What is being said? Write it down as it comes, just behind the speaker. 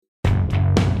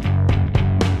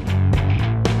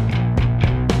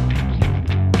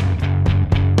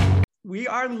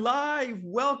are live.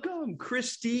 Welcome,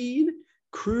 Christine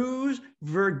Cruz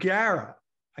Vergara.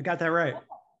 I got that right.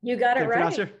 You got it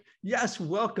right. Yes,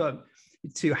 welcome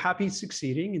to Happy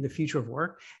Succeeding in the Future of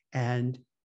Work. And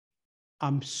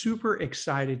I'm super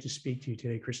excited to speak to you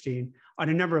today, Christine, on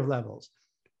a number of levels.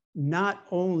 Not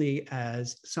only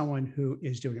as someone who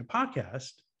is doing a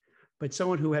podcast, but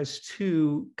someone who has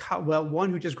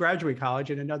one who just graduated college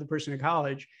and another person in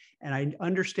college. And I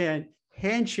understand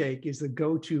Handshake is the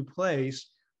go-to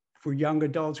place for young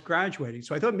adults graduating.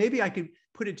 So I thought maybe I could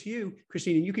put it to you,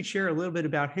 Christine, and you could share a little bit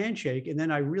about Handshake. And then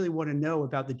I really want to know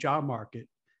about the job market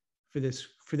for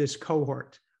this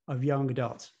cohort of young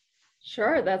adults.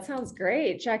 Sure, that sounds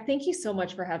great. Jack, thank you so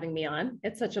much for having me on.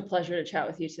 It's such a pleasure to chat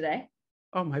with you today.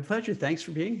 Oh, my pleasure. Thanks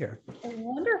for being here.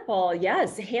 Wonderful.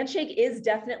 Yes, Handshake is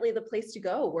definitely the place to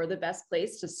go. We're the best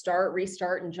place to start,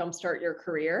 restart, and jumpstart your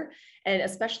career. And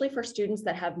especially for students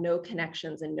that have no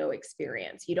connections and no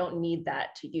experience. You don't need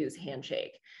that to use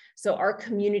Handshake. So our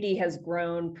community has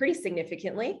grown pretty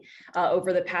significantly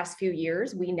over the past few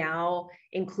years. We now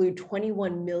include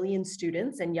 21 million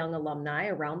students and young alumni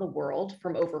around the world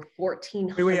from over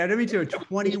 1,400. Wait, I didn't mean to.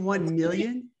 21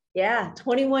 million? Yeah,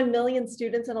 21 million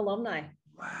students and alumni.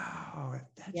 Wow,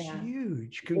 that's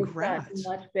huge. Congrats. It's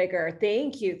much bigger.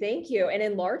 Thank you. Thank you. And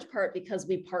in large part because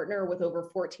we partner with over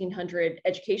 1,400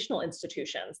 educational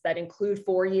institutions that include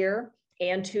 4-year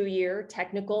and 2-year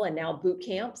technical and now boot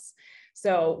camps.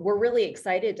 So we're really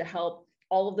excited to help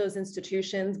all of those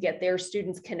institutions get their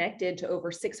students connected to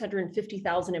over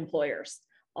 650,000 employers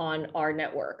on our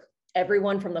network.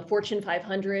 Everyone from the Fortune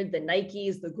 500, the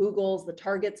Nikes, the Googles, the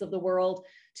Targets of the world,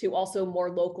 to also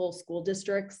more local school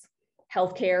districts,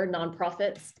 healthcare,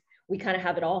 nonprofits. We kind of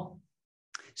have it all.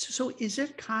 So is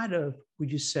it kind of,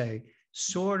 would you say,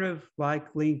 sort of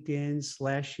like LinkedIn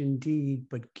 / Indeed,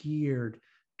 but geared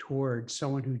towards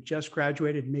someone who just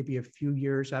graduated, maybe a few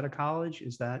years out of college?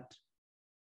 Is that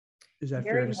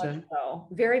fair to say? So,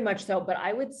 very much so. But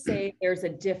I would say there's a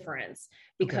difference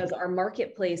because our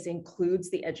marketplace includes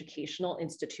the educational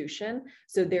institution.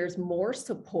 So there's more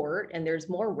support and there's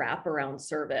more wraparound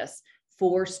service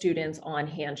for students on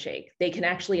Handshake. They can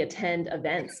actually attend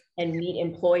events and meet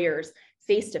employers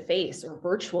face-to-face or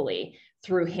virtually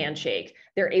through Handshake.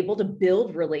 They're able to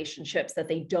build relationships that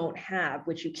they don't have,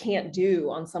 which you can't do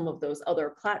on some of those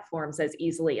other platforms as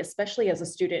easily, especially as a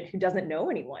student who doesn't know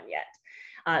anyone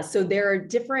yet. So there are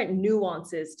different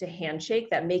nuances to Handshake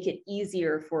that make it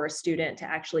easier for a student to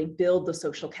actually build the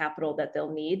social capital that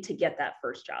they'll need to get that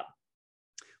first job.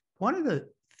 One of the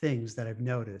things that I've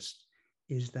noticed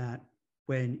is that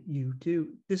when you do,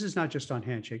 this is not just on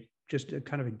Handshake, just a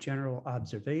kind of a general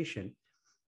observation.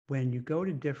 When you go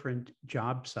to different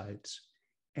job sites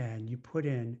and you put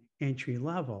in entry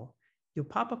level, you'll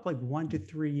pop up like 1 to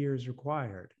 3 years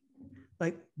required.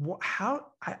 Like how,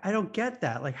 I don't get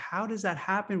that. Like, how does that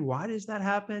happen? Why does that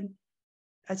happen?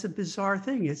 That's a bizarre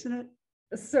thing, isn't it?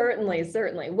 Certainly,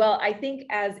 certainly. Well, I think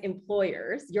as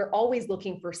employers, you're always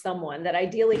looking for someone that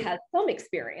ideally has some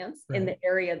experience in the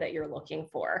area that you're looking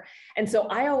for. And so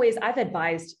I've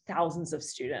advised thousands of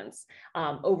students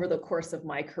over the course of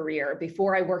my career.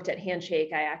 Before I worked at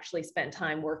Handshake, I actually spent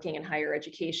time working in higher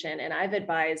education, and I've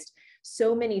advised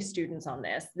so many students on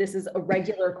this. This is a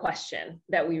regular question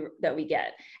that we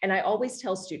get. And I always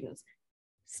tell students,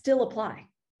 still apply.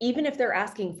 Even if they're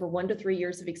asking for 1 to 3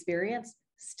 years of experience,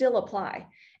 still apply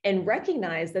and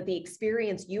recognize that the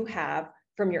experience you have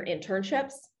from your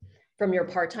internships, from your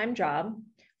part-time job,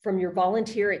 from your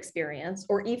volunteer experience,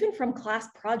 or even from class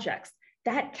projects,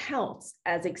 that counts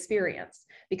as experience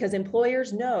because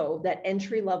employers know that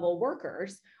entry-level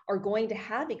workers are going to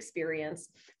have experience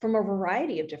from a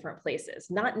variety of different places,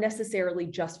 not necessarily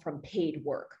just from paid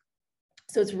work.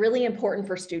 So it's really important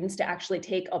for students to actually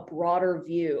take a broader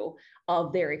view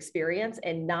of their experience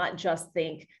and not just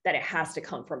think that it has to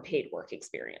come from paid work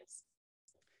experience.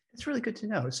 It's really good to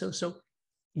know. So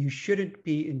you shouldn't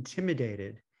be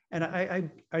intimidated. And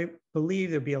I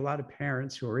believe there'll be a lot of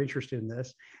parents who are interested in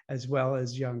this, as well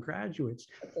as young graduates.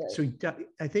 So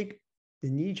I think the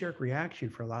knee-jerk reaction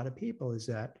for a lot of people is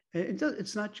that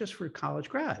it's not just for college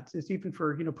grads. It's even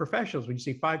for professionals. When you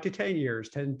see 5 to 10 years,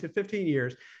 10 to 15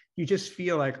 years, you just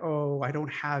feel like, oh, I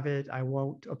don't have it, I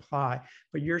won't apply.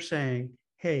 But you're saying,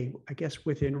 hey, I guess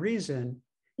within reason,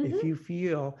 if you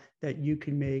feel that you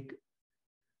can make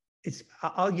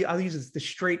I'll use the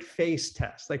straight face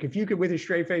test. Like if you could with a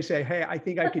straight face say, hey, I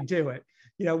think I could do it,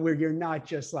 where you're not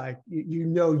just like, you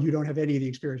don't have any of the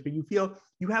experience, but you feel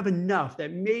you have enough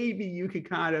that maybe you could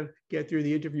kind of get through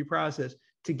the interview process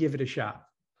to give it a shot.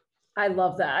 I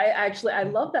love that. I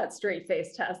love that straight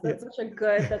face test. That's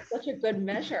such a good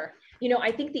measure.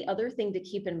 I think the other thing to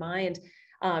keep in mind,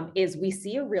 is we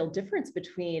see a real difference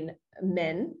between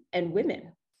men and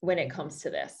women when it comes to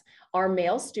this. Our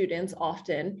male students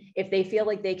often, if they feel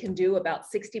like they can do about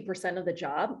 60% of the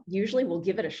job, usually will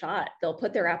give it a shot. They'll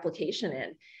put their application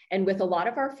in. And with a lot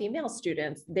of our female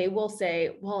students, they will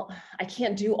say, well, I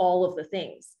can't do all of the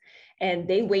things. And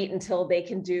they wait until they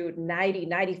can do 90,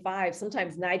 95,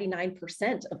 sometimes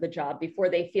 99% of the job before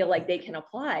they feel like they can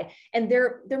apply. And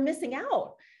they're missing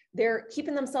out. They're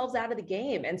keeping themselves out of the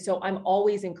game. And so I'm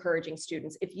always encouraging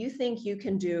students, if you think you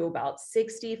can do about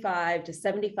 65 to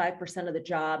 75% of the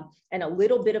job and a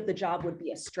little bit of the job would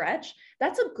be a stretch,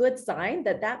 that's a good sign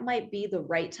that that might be the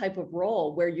right type of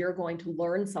role where you're going to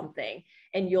learn something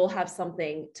and you'll have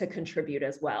something to contribute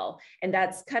as well. And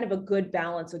that's kind of a good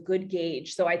balance, a good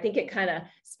gauge. So I think it kind of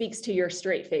speaks to your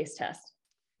straight face test.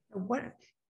 What,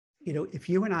 if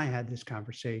you and I had this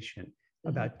conversation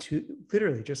about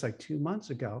literally just like 2 months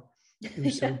ago, it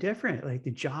was so different. Like the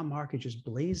job market just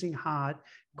blazing hot,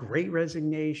 great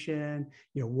resignation,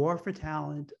 war for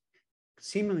talent,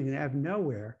 seemingly out of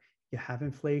nowhere. You have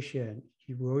inflation,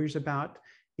 you worries about,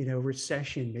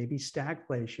 recession, maybe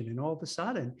stagflation. And all of a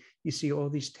sudden you see all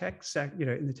these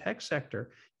in the tech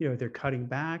sector, they're cutting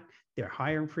back, they're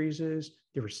hiring freezes,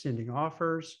 they're rescinding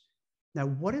offers. Now,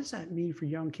 what does that mean for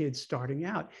young kids starting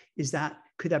out?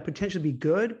 Could that potentially be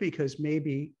good because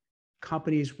maybe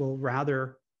companies will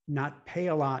rather not pay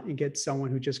a lot and get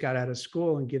someone who just got out of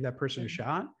school and give that person a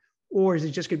shot? Or is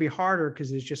it just going to be harder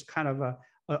because there's just kind of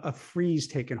a freeze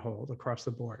taking hold across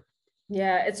the board?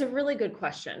 Yeah, it's a really good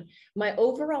question. My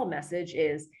overall message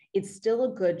is it's still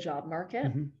a good job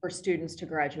market for students to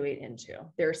graduate into.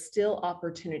 There are still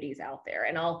opportunities out there.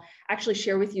 And I'll actually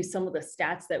share with you some of the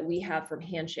stats that we have from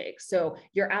Handshake. So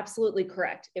you're absolutely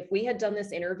correct. If we had done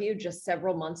this interview just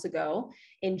several months ago,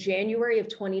 in January of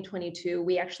 2022,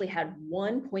 we actually had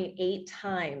 1.8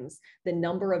 times the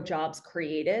number of jobs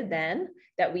created then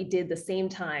that we did the same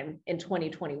time in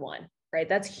 2021. Right?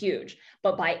 That's huge.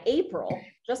 But by April,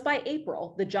 just by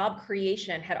April, the job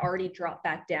creation had already dropped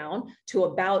back down to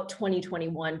about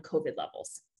 2021 COVID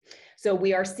levels. So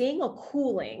we are seeing a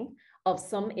cooling of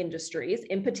some industries,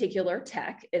 in particular,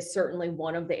 tech is certainly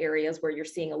one of the areas where you're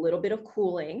seeing a little bit of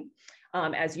cooling,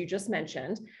 as you just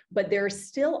mentioned, but there are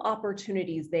still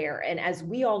opportunities there. And as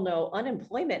we all know,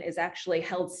 unemployment is actually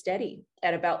held steady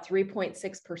at about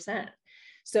 3.6%.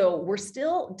 So we're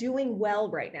still doing well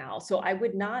right now. So I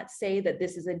would not say that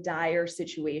this is a dire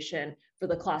situation for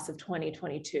the class of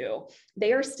 2022.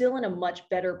 They are still in a much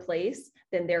better place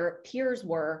than their peers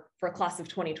were for class of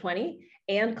 2020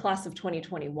 and class of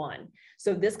 2021.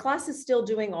 So this class is still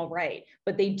doing all right,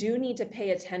 but they do need to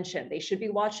pay attention. They should be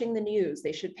watching the news.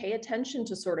 They should pay attention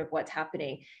to sort of what's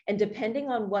happening. And depending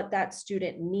on what that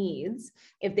student needs,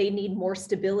 if they need more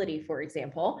stability, for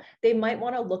example, they might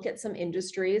want to look at some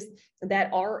industries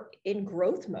that are in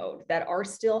growth mode, that are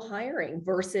still hiring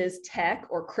versus tech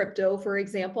or crypto, for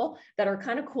example, that are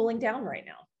kind of cooling down right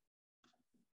now.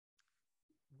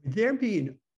 Would there be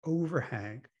an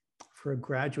overhang for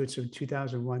graduates of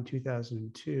 2001,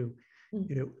 2002,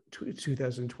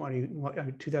 2020,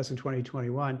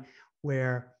 2021,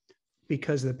 where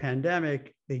because of the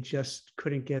pandemic, they just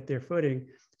couldn't get their footing.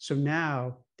 So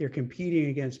now they're competing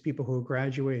against people who are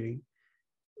graduating,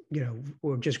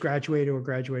 or just graduated or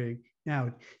graduating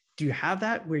now. Do you have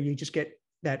that where you just get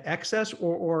that excess,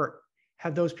 or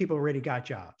have those people already got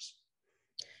jobs?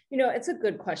 It's a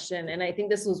good question. And I think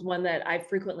this was one that I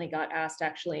frequently got asked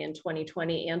actually in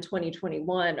 2020 and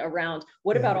 2021 around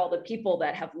what about all the people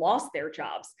that have lost their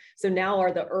jobs? So now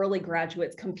are the early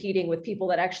graduates competing with people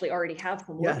that actually already have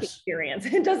some work experience?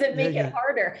 And does it make it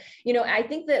harder? I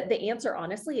think that the answer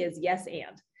honestly is yes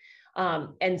and.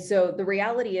 And so the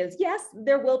reality is, yes,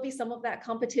 there will be some of that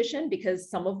competition because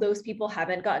some of those people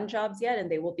haven't gotten jobs yet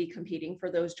and they will be competing for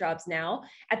those jobs now.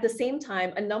 At the same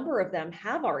time, a number of them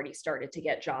have already started to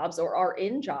get jobs or are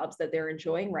in jobs that they're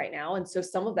enjoying right now. And so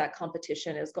some of that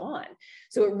competition is gone.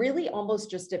 So it really almost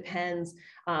just depends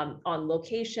on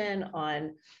location,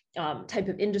 on type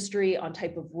of industry, on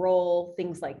type of role,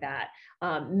 things like that.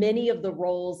 Many of the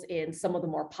roles in some of the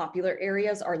more popular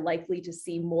areas are likely to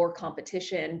see more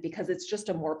competition because it's just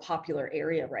a more popular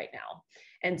area right now.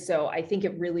 And so I think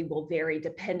it really will vary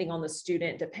depending on the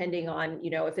student, depending on,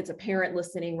 if it's a parent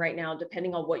listening right now,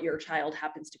 depending on what your child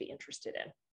happens to be interested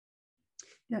in.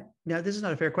 Yeah. Now, this is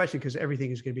not a fair question because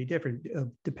everything is going to be different,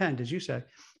 depend, as you said.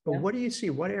 But what do you see?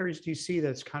 What areas do you see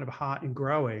that's kind of hot and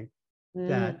growing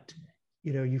that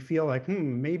you feel like,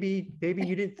 maybe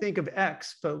you didn't think of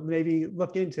X, but maybe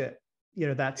look into,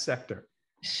 that sector?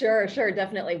 Sure, sure,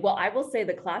 definitely. Well, I will say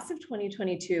the class of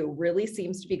 2022 really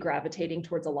seems to be gravitating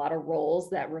towards a lot of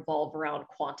roles that revolve around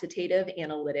quantitative,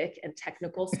 analytic, and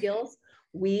technical skills.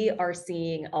 We are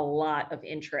seeing a lot of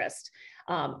interest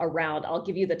around, I'll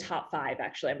give you the top five,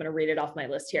 actually. I'm going to read it off my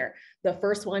list here. The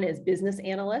first one is business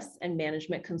analysts and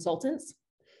management consultants.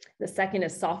 The second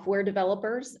is software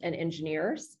developers and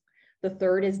engineers. The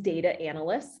third is data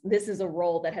analysts. This is a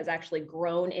role that has actually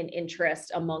grown in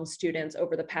interest among students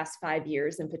over the past 5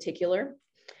 years in particular.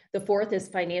 The fourth is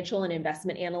financial and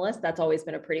investment analysts. That's always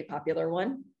been a pretty popular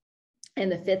one. And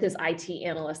the fifth is IT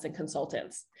analysts and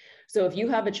consultants. So if you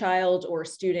have a child or a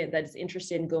student that is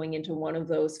interested in going into one of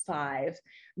those five,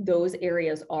 those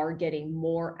areas are getting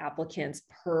more applicants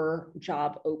per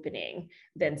job opening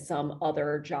than some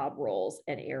other job roles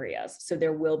and areas. So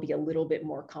there will be a little bit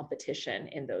more competition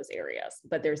in those areas,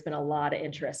 but there's been a lot of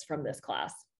interest from this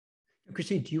class.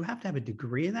 Christine, do you have to have a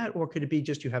degree in that, or could it be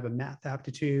just you have a math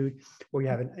aptitude, or you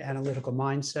have an analytical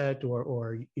mindset,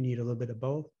 or you need a little bit of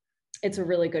both? It's a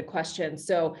really good question.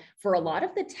 So for a lot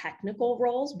of the technical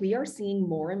roles, we are seeing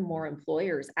more and more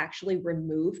employers actually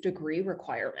remove degree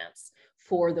requirements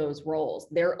for those roles.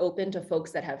 They're open to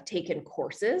folks that have taken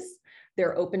courses.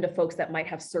 They're open to folks that might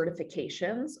have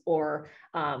certifications or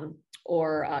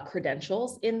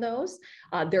credentials in those.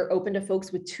 They're open to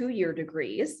folks with 2-year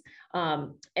degrees.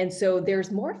 And so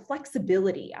there's more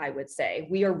flexibility, I would say.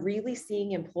 We are really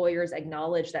seeing employers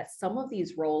acknowledge that some of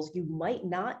these roles, you might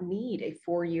not need a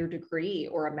 4-year degree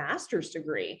or a master's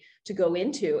degree to go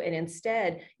into. And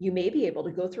instead, you may be able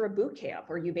to go through a boot camp,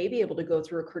 or you may be able to go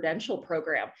through a credential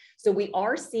program. So we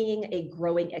are seeing a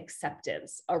growing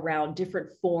acceptance around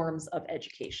different forms of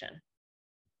education.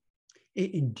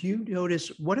 And do you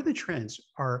notice, what are the trends?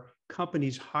 Are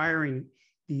companies hiring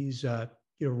these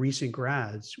recent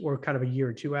grads, or kind of a year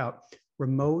or two out,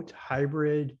 remote,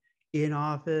 hybrid, in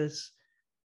office,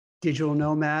 digital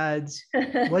nomads?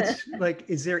 What's like,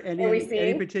 is there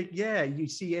any particular, you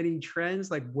see any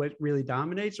trends, like what really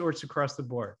dominates, or it's across the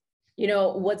board?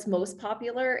 What's most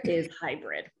popular is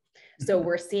hybrid. So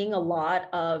we're seeing a lot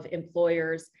of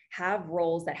employers have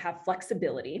roles that have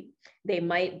flexibility. They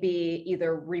might be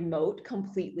either remote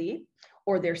completely,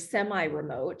 or they're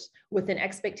semi-remote, with an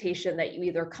expectation that you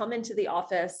either come into the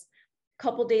office a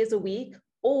couple days a week,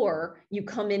 or you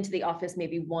come into the office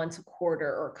maybe once a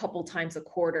quarter or a couple times a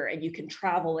quarter, and you can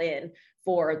travel in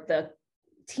for the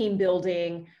team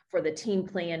building, for the team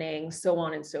planning, so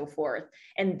on and so forth.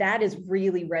 And that is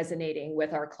really resonating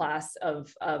with our class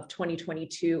of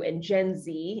 2022 and Gen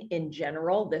Z in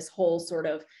general, this whole sort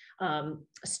of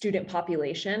student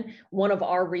population. One of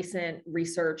our recent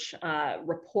research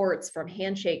reports from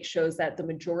Handshake shows that the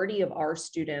majority of our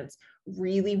students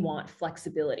really want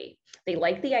flexibility. They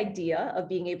like the idea of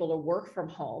being able to work from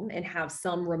home and have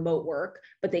some remote work,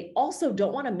 but they also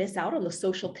don't want to miss out on the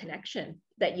social connection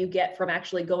that you get from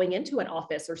actually going into an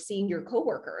office or seeing your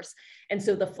coworkers. And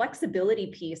so the flexibility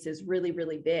piece is really,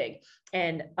 really big.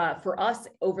 And for us,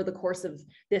 over the course of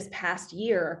this past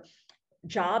year,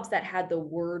 jobs that had the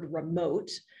word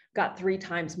remote got 3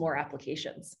 times more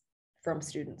applications from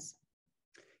students.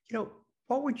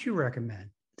 What would you recommend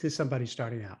to somebody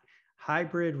starting out?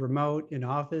 Hybrid, remote, in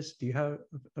office? Do you have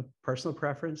a personal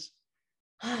preference?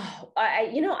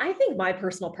 I think my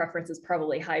personal preference is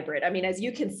probably hybrid. I mean, as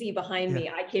you can see behind me,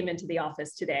 I came into the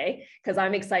office today because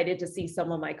I'm excited to see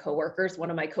some of my coworkers. One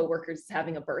of my coworkers is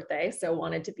having a birthday, so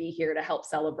wanted to be here to help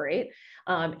celebrate.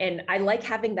 And I like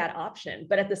having that option,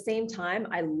 but at the same time,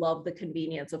 I love the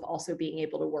convenience of also being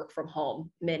able to work from home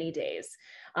many days.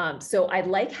 So I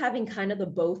like having kind of the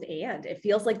both and. It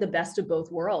feels like the best of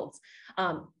both worlds.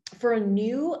 For a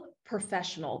new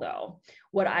professional, though,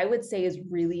 what I would say is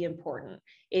really important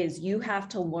is you have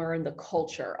to learn the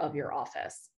culture of your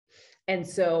office. And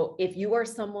so if you are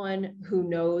someone who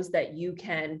knows that you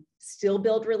can still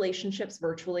build relationships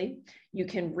virtually, you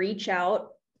can reach out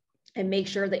and make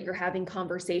sure that you're having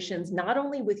conversations not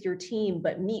only with your team,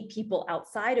 but meet people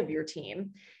outside of your team,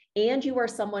 and you are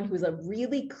someone who's a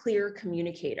really clear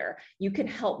communicator, you can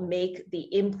help make the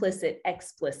implicit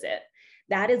explicit.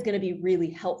 That is going to be really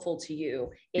helpful to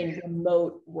you in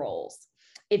remote roles.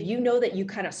 If you know that you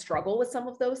kind of struggle with some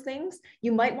of those things,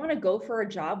 you might want to go for a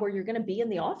job where you're going to be in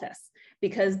the office,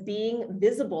 because being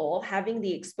visible, having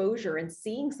the exposure and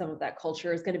seeing some of that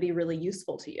culture is going to be really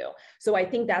useful to you. So I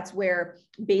think that's where,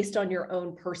 based on your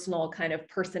own personal kind of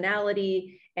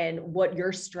personality and what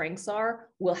your strengths are,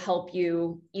 will help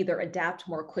you either adapt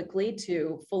more quickly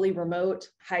to fully remote,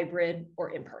 hybrid,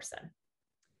 or in person.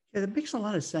 Yeah, that makes a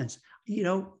lot of sense.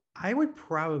 I would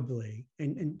probably,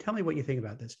 and tell me what you think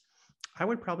about this, I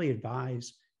would probably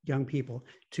advise young people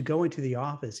to go into the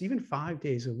office, even 5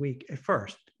 days a week at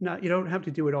first. Not, you don't have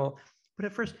to do it all, but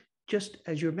at first, just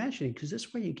as you're mentioning, because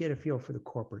this way you get a feel for the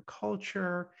corporate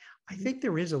culture. I think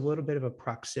there is a little bit of a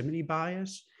proximity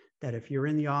bias that if you're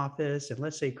in the office, and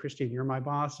let's say, Christine, you're my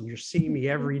boss and you're seeing me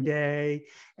every day,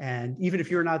 and even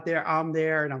if you're not there, I'm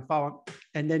there and I'm following,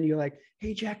 and then you're like,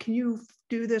 hey, Jack, can you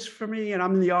do this for me? And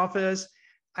I'm in the office.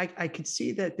 I could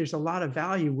see that there's a lot of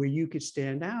value where you could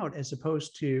stand out, as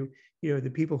opposed to,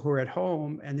 the people who are at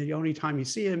home and the only time you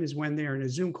see them is when they're in a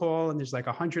Zoom call and there's like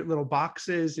 100 little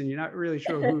boxes and you're not really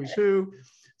sure who's who.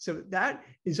 So that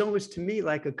is almost, to me,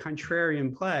 like a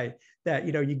contrarian play, that,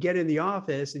 you get in the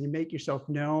office and you make yourself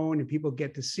known and people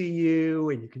get to see you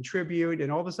and you contribute,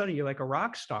 and all of a sudden you're like a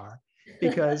rock star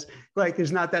because like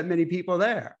there's not that many people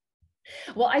there.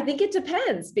 Well, I think it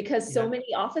depends, because so many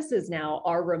offices now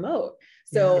are remote.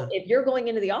 So if you're going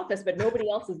into the office, but nobody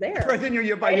else is there, right, then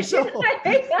you're by yourself. So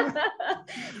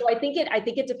I think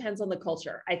it depends on the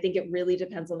culture. I think it really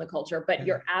depends on the culture, but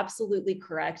you're absolutely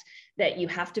correct that you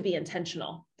have to be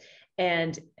intentional.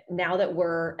 And now that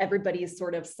everybody's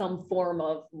sort of some form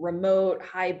of remote,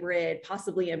 hybrid,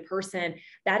 possibly in person,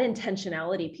 that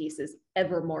intentionality piece is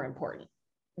ever more important.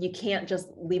 You can't just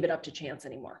leave it up to chance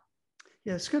anymore.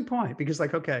 Yeah, it's a good point, because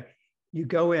like, okay, you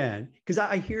go in, because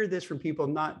I hear this from people,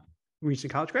 not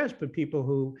recent college grads, but people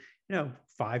who,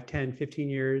 5, 10, 15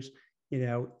 years,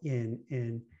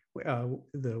 in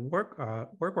the work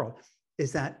world,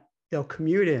 is that they'll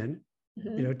commute in,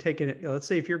 taking it, let's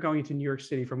say if you're going to New York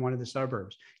City from one of the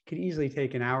suburbs, could easily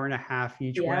take an hour and a half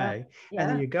each way.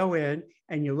 And then you go in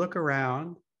and you look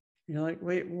around, and you're like,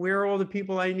 wait, where are all the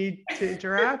people I need to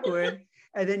interact with?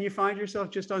 And then you find yourself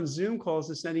just on Zoom calls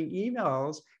and sending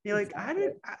emails. You're like,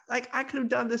 I could have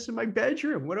done this in my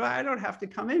bedroom. I don't have to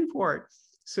come in for it.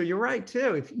 So you're right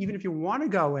too. Even if you want to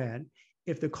go in,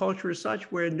 if the culture is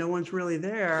such where no one's really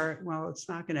there, well, it's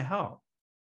not going to help.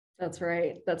 That's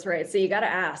right. That's right. So you got to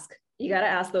ask. You got to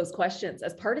ask those questions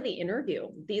as part of the interview.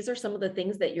 These are some of the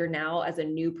things that you're now, as a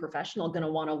new professional, going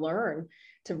to want to learn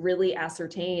to really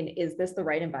ascertain, is this the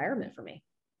right environment for me?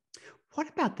 What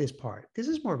about this part? This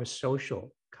is more of a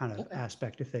social kind of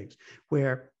aspect of things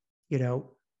where,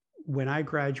 when I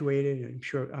graduated, I'm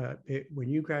sure when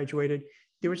you graduated,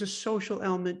 there was a social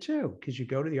element too, because you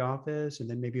go to the office and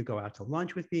then maybe you go out to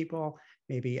lunch with people,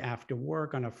 maybe after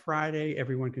work on a Friday,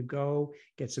 everyone could go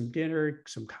get some dinner,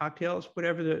 some cocktails,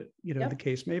 whatever the, the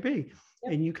case may be.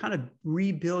 And you kind of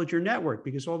rebuild your network,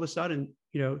 because all of a sudden,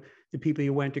 the people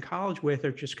you went to college with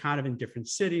are just kind of in different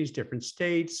cities, different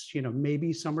states,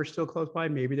 maybe some are still close by,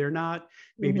 maybe they're not,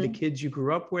 maybe the kids you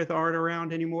grew up with aren't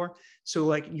around anymore. So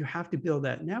like, you have to build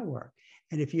that network.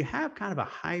 And if you have kind of a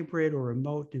hybrid or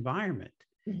remote environment,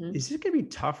 is it going to be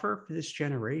tougher for this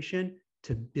generation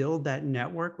to build that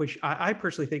network, which I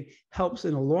personally think helps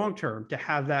in the long term to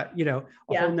have that, a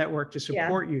whole network to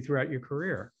support you throughout your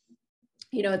career?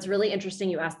 It's really interesting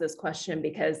you asked this question,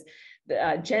 because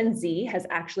Gen Z has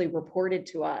actually reported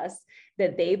to us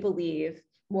that they believe,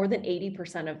 more than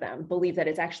 80% of them believe, that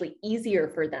it's actually easier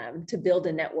for them to build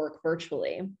a network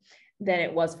virtually than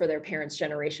it was for their parents'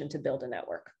 generation to build a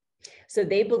network. So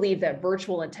they believe that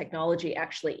virtual and technology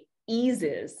actually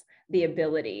eases the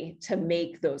ability to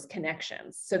make those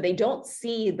connections. So they don't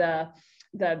see the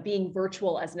being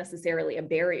virtual as necessarily a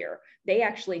barrier. They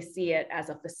actually see it as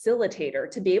a facilitator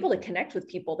to be able to connect with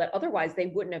people that otherwise they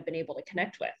wouldn't have been able to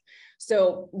connect with.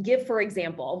 So for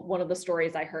example, one of the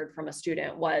stories I heard from a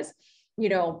student was,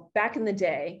 back in the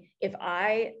day, if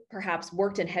I perhaps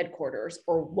worked in headquarters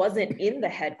or wasn't in the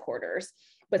headquarters,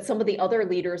 but some of the other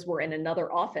leaders were in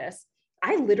another office,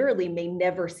 I literally may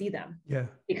never see them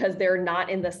because they're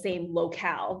not in the same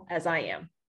locale as I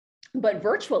am. But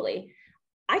virtually,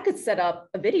 I could set up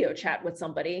a video chat with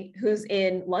somebody who's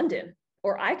in London,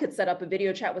 or I could set up a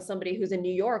video chat with somebody who's in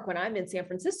New York when I'm in San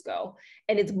Francisco.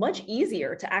 And it's much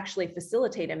easier to actually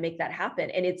facilitate and make that happen.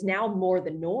 And it's now more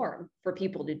the norm for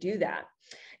people to do that.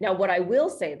 Now, what I will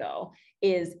say though,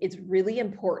 is it's really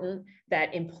important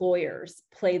that employers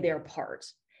play their part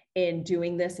in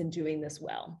doing this and doing this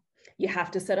well. You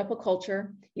have to set up a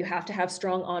culture. You have to have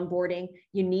strong onboarding.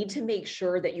 You need to make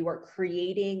sure that you are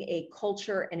creating a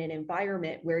culture and an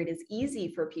environment where it is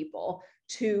easy for people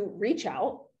to reach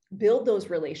out, build those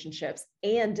relationships,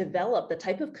 and develop the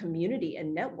type of community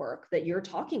and network that you're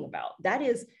talking about. That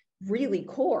is really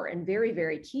core and very,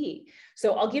 very key.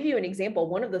 So I'll give you an example.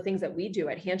 One of the things that we do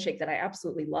at Handshake that I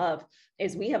absolutely love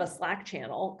is we have a Slack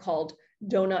channel called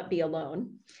Donut Be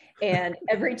Alone. And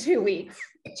every 2 weeks,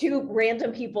 2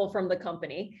 random people from the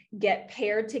company get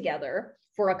paired together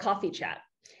for a coffee chat.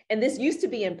 And this used to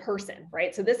be in person,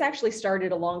 right? So this actually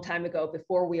started a long time ago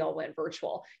before we all went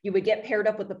virtual. You would get paired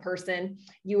up with the person,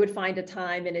 you would find a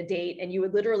time and a date, and you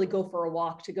would literally go for a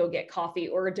walk to go get coffee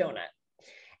or a donut.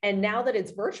 And now that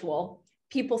it's virtual,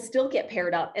 people still get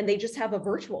paired up and they just have a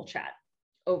virtual chat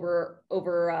over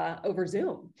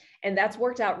Zoom. And that's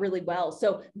worked out really well.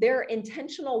 So there are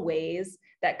intentional ways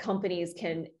that companies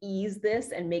can ease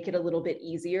this and make it a little bit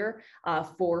easier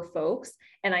for folks.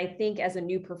 And I think as a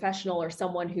new professional or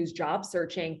someone who's job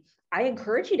searching, I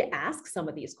encourage you to ask some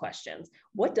of these questions.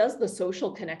 What does the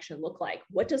social connection look like?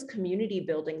 What does community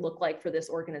building look like for this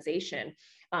organization?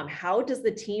 How does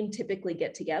the team typically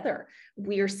get together?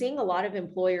 We are seeing a lot of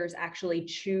employers actually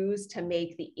choose to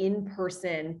make the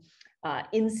in-person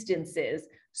instances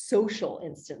social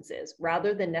instances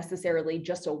rather than necessarily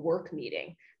just a work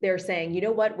meeting. They're saying, you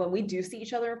know what, when we do see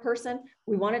each other in person,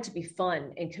 we want it to be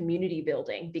fun and community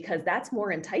building because that's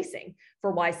more enticing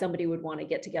for why somebody would want to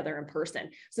get together in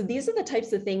person. So these are the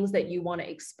types of things that you want to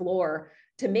explore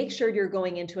to make sure you're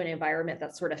going into an environment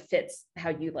that sort of fits how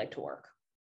you like to work.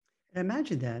 And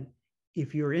imagine then,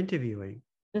 if you're interviewing,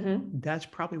 that's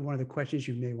probably one of the questions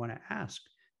you may want to ask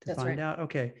to find out,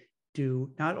 okay,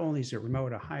 not only is it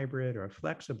remote, a hybrid or a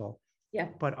flexible,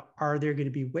 but are there going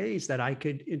to be ways that I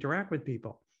could interact with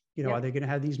people? You know, are they going to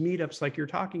have these meetups like you're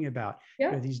talking about?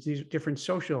 You know, these different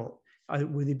social,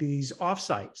 would it be these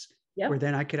offsites where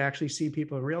then I could actually see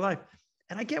people in real life?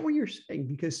 And I get what you're saying,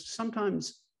 because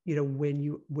sometimes, you know, when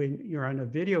you're on a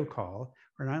video call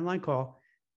or an online call,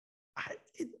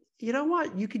 you know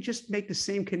what, you could just make the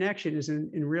same connection as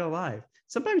in real life.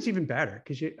 Sometimes even better,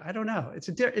 because I don't know.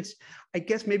 I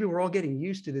guess maybe we're all getting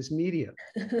used to this medium,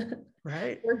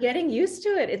 right? We're getting used to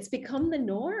it. It's become the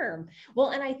norm.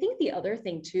 Well, and I think the other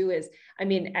thing too is, I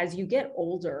mean, as you get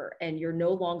older and you're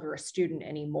no longer a student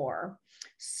anymore,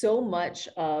 so much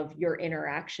of your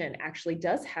interaction actually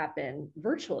does happen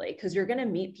virtually, because you're going to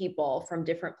meet people from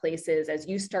different places as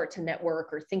you start to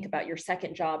network or think about your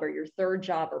second job or your third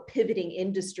job or pivoting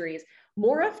industries.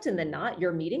 More often than not,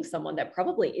 you're meeting someone that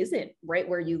probably isn't right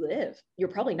where you live. You're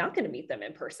probably not going to meet them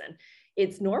in person.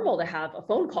 It's normal to have a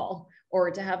phone call or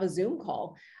to have a Zoom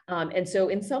call. And so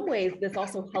in some ways, this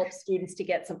also helps students to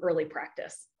get some early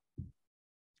practice.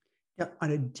 Yeah,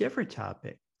 on a different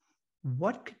topic,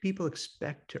 what could people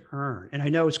expect to earn? And I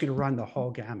know it's going to run the whole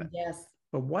gamut. Yes.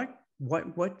 But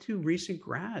what do recent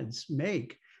grads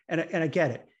make? And I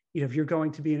get it. You know, if you're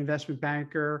going to be an investment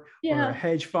banker or a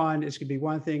hedge fund, it's going to be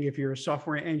one thing. If you're a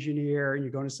software engineer and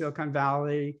you're going to Silicon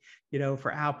Valley, you know,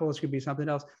 for Apple, it's going to be something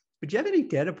else. But do you have any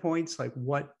data points, like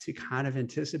what to kind of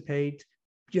anticipate,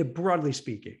 broadly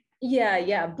speaking?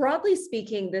 Yeah. Broadly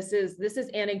speaking, this is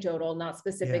anecdotal, not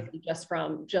specifically just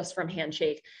from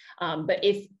Handshake. But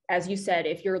if, as you said,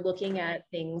 if you're looking at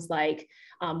things like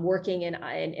working in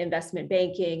investment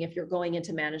banking, if you're going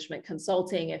into management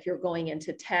consulting, if you're going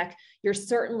into tech, you're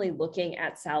certainly looking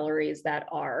at salaries that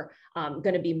are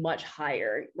going to be much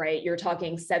higher, right? You're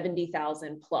talking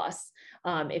 70,000 plus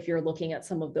if you're looking at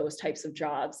some of those types of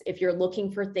jobs. If you're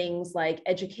looking for things like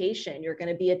education, you're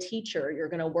going to be a teacher, you're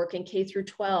going to work in K through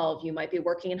 12, you might be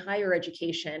working in higher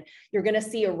education. You're going to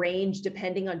see a range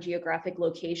depending on geographic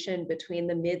location between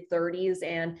the mid 30s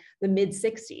and the mid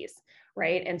 60s.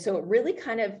 Right. And so it really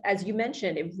kind of, as you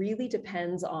mentioned, it really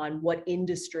depends on what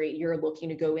industry you're looking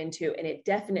to go into. And it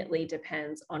definitely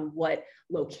depends on what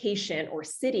location or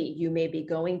city you may be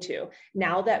going to.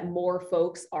 Now that more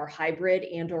folks are hybrid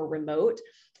and or remote,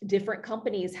 different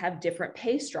companies have different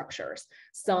pay structures.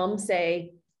 Some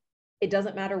say it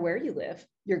doesn't matter where you live,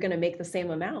 you're going to make the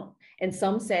same amount. And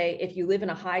some say if you live in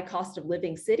a high cost of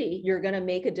living city, you're going to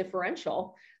make a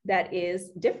differential that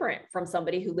is different from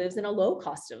somebody who lives in a low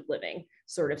cost of living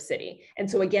sort of city. And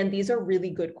so again, these are really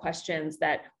good questions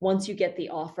that once you get the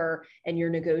offer and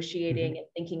you're negotiating and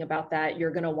thinking about that,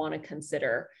 you're going to want to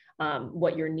consider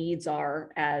what your needs are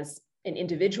as an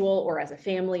individual or as a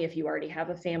family, if you already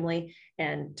have a family,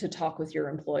 and to talk with your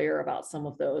employer about some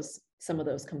of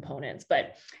those components.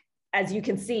 But as you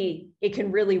can see, it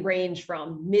can really range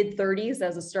from mid 30s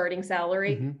as a starting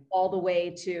salary all the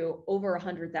way to over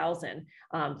 100,000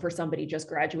 for somebody just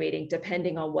graduating,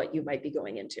 depending on what you might be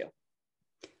going into.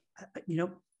 You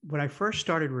know, when I first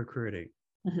started recruiting,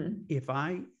 if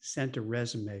I sent a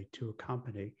resume to a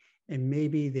company and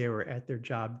maybe they were at their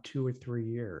job 2 or 3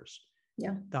 years,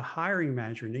 the hiring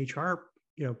manager and HR,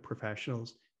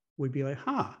 professionals would be like,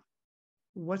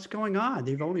 what's going on?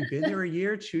 They've only been there a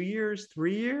year, 2 years,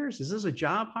 3 years. Is this a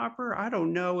job hopper? I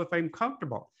don't know if I'm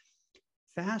comfortable.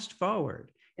 Fast forward.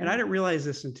 And I didn't realize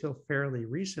this until fairly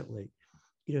recently,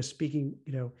 speaking,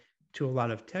 to a lot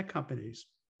of tech companies,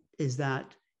 is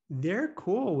that they're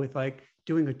cool with like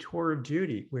doing a tour of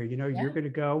duty where, you know, Yeah. you're going to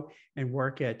go and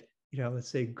work at, you know, let's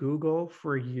say Google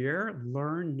for a year,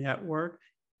 learn, network,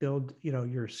 build, you know,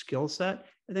 your skill set,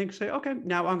 and then say, okay,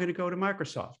 now I'm going to go to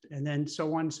Microsoft, and then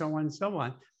so on, so on, so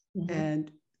on. Mhm.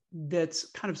 And that's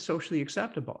kind of socially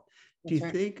acceptable. Do you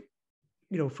That's right. think,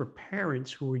 you know, for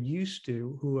parents who are used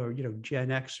to, who are, you know, Gen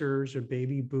Xers or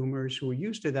baby boomers who are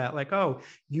used to that, like, oh,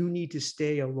 you need to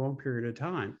stay a long period of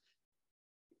time.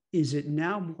 Is it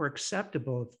now more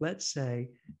acceptable if, let's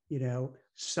say, you know,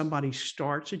 somebody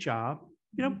starts a job,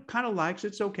 you know, kind of likes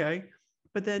it's okay,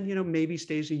 but then, you know, maybe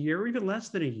stays a year or even less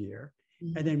than a year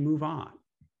and Mhm. then move on?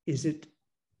 Is it,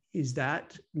 is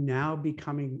that now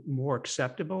becoming more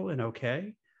acceptable and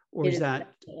okay? Or It is is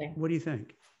that, definitely. what do you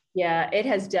think? Yeah, it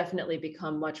has definitely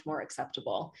become much more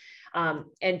acceptable.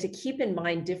 And to keep in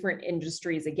mind, different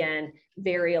industries, again,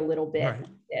 vary a little bit Right.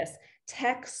 on this.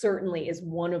 Tech certainly is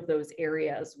one of those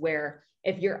areas where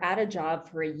if you're at a job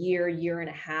for a year, year and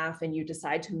a half, and you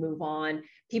decide to move on,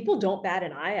 people don't bat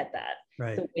an eye at that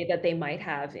Right. the way that they might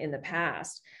have in the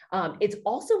past. It's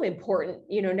also important,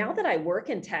 you know, now that I work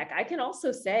in tech, I can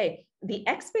also say the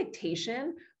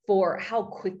expectation for how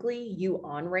quickly you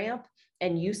on ramp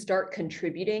and you start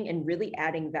contributing and really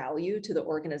adding value to the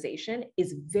organization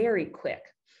is very quick.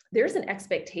 There's an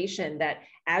expectation that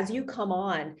as you come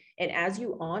on and as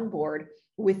you onboard,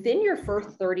 within your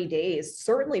first 30 days,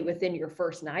 certainly within your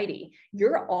first 90,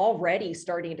 you're already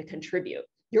starting to contribute.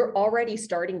 You're already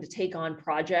starting to take on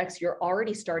projects. You're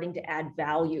already starting to add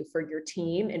value for your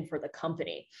team and for the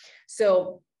company.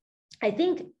 So I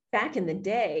think back in the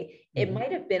day, it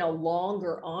might have been a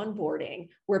longer onboarding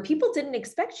where people didn't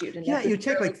expect you to Yeah, you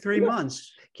take like necessarily. 3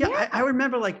 months. Yeah, Yeah, I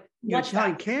remember like, you know, much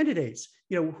telling faster. candidates,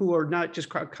 you know, who are not just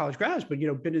college grads, but, you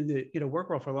know, been in the, you know, work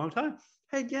world for a long time.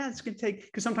 Hey, yeah, it's going to take,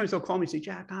 because sometimes they'll call me and say,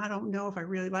 Jack, I don't know if I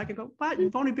really like it. I go, but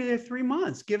you've only been there 3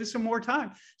 months. Give us some more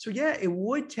time. So yeah, it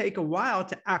would take a while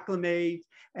to acclimate,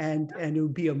 and it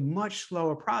would be a much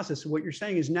slower process. So what you're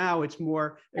saying is now it's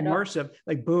more I know. immersive,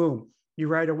 like boom, you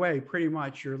right away, pretty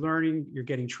much you're learning, you're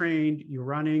getting trained, you're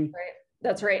running. Right.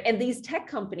 That's right. And these tech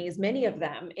companies, many of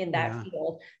them in that Yeah.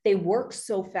 field, they work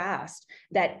so fast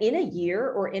that in a year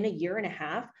or in a year and a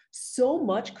half, so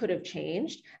much could have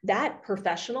changed. That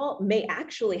professional may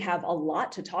actually have a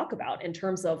lot to talk about in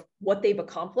terms of what they've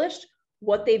accomplished,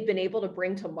 what they've been able to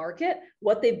bring to market,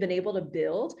 what they've been able to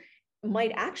build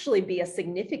might actually be a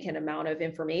significant amount of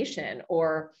information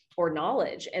or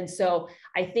knowledge. And so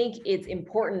I think it's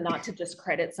important not to just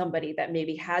credit somebody that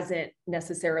maybe hasn't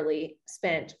necessarily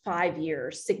spent 5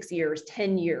 years, 6 years,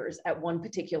 10 years at one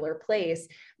particular place.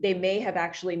 They may have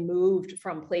actually moved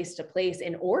from place to place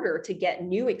in order to get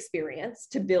new experience,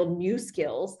 to build new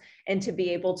skills, and to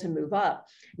be able to move up.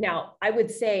 Now, I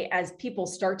would say as people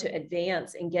start to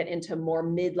advance and get into more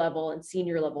mid-level and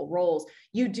senior level roles,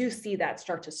 you do see that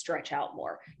start to stretch out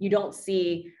more. You don't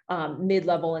see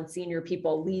mid-level and senior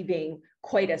people leaving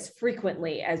quite as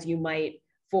frequently as you might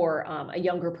for a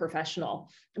younger professional.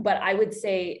 But I would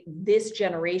say this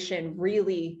generation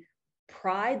really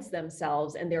prides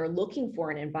themselves and they're looking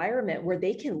for an environment where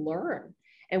they can learn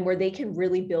and where they can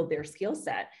really build their skill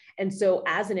set. And so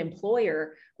as an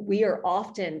employer, we are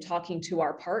often talking to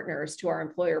our partners, to our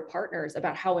employer partners,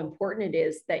 about how important it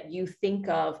is that you think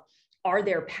of, are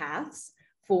there paths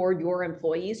for your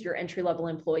employees, your entry-level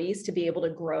employees, to be able to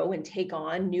grow and take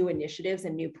on new initiatives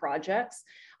and new projects?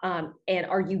 And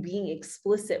are you being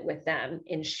explicit with them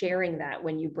in sharing that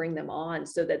when you bring them on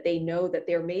so that they know that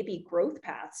there may be growth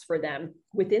paths for them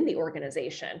within the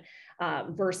organization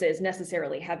versus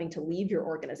necessarily having to leave your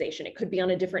organization? It could be on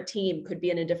a different team, could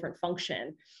be in a different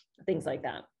function, things like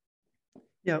that.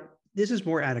 Yeah, this is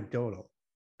more anecdotal,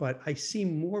 but I see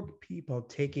more people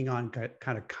taking on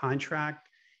kind of contract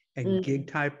and Mm-hmm. gig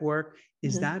type work.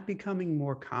 Is that becoming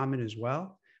more common as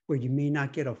well? Where you might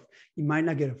not get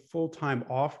a full-time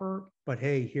offer, but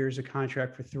hey, here's a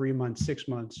contract for 3 months, 6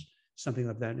 months, something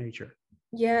of that nature.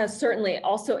 Yeah, certainly.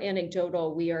 Also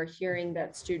anecdotal, we are hearing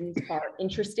that students are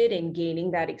interested in gaining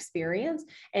that experience.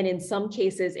 And in some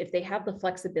cases, if they have the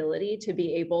flexibility to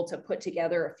be able to put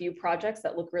together a few projects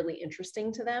that look really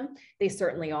interesting to them, they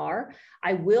certainly are.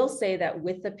 I will say that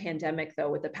with the pandemic,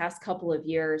 though, with the past couple of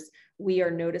years, we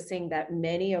are noticing that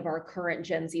many of our current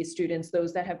Gen Z students,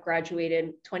 those that have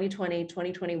graduated 2020,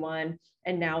 2021,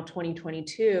 and now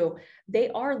 2022, they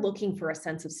are looking for a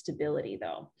sense of stability,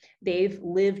 though. They've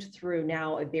lived through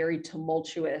now a very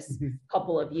tumultuous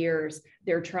couple of years.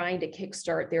 They're trying to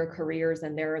kickstart their careers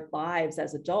and their lives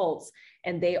as adults,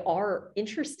 and they are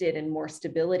interested in more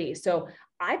stability. So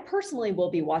I personally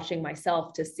will be watching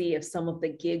myself to see if some of the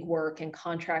gig work and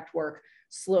contract work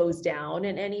slows down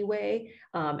in any way,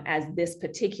 as this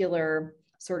particular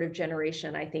sort of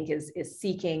generation, I think, is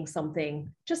seeking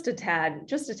something just a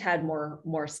tad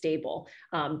more stable.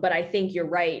 But I think you're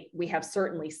right. We have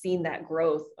certainly seen that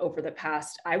growth over the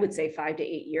past, I would say, 5 to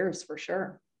 8 years for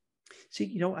sure.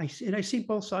 See, I see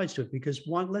both sides to it, because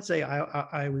one, let's say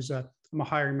I'm a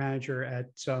hiring manager at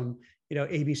some,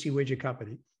 ABC widget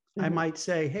company. I might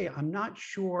say, hey, I'm not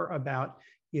sure about,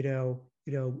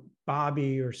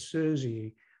 Bobby or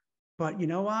Susie, but you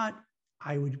know what?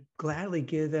 I would gladly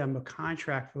give them a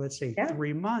contract for, let's say,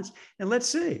 3 months, and let's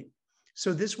see.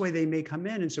 So this way they may come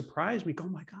in and surprise me, go, oh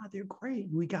my God, they're great.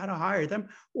 We got to hire them.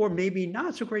 Or maybe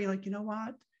not so great. Like, you know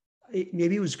what?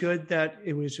 Maybe it was good that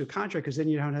it was a contract, because then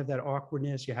you don't have that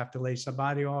awkwardness. You have to lay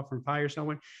somebody off and fire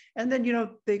someone. And then,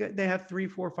 they have 3,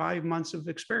 4, 5 months of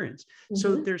experience.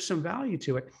 So there's some value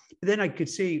to it. But then I could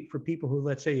see for people who,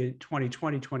 let's say in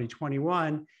 2020,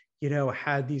 2021,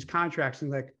 had these contracts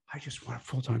and like, I just want a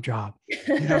full-time job.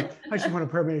 I just want a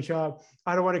permanent job.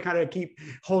 I don't want to kind of keep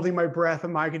holding my breath.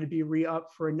 Am I going to be re-up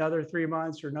for another 3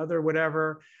 months or another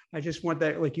whatever? I just want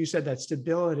that, like you said, that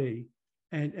stability.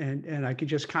 And I could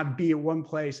just kind of be at one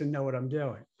place and know what I'm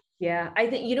doing. Yeah, I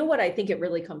think, what I think it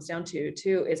really comes down to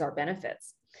too is our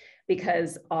benefits,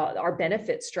 because our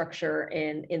benefit structure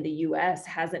in the US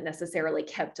hasn't necessarily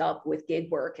kept up with gig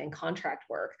work and contract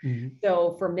work.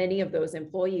 So for many of those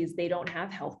employees, they don't have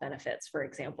health benefits, for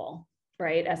example,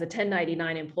 right? As a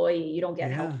 1099 employee, you don't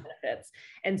get health benefits.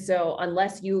 And so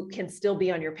unless you can still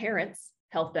be on your parents'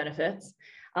 health benefits,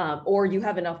 or you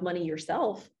have enough money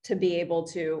yourself to be able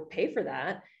to pay for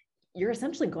that, you're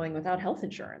essentially going without health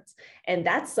insurance. And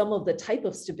that's some of the type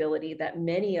of stability that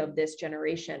many of this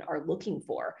generation are looking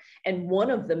for. And one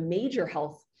of the major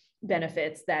health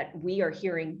benefits that we are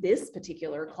hearing this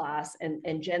particular class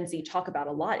and Gen Z talk about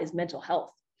a lot is mental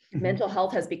health. Mental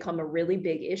health has become a really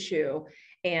big issue,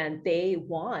 and they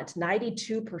want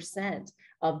 92%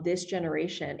 of this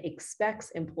generation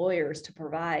expects employers to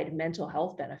provide mental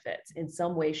health benefits in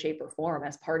some way, shape, or form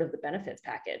as part of the benefits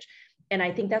package. And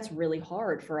I think that's really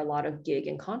hard for a lot of gig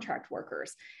and contract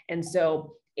workers. And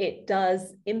so it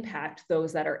does impact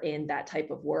those that are in that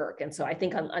type of work. And so I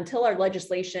think until our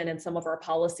legislation and some of our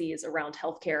policies around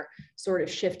healthcare sort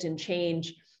of shift and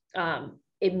change,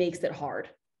 it makes it hard.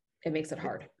 It makes it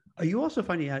hard. Are you also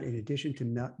finding out, in addition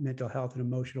to mental health and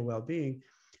emotional well-being,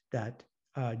 that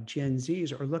Gen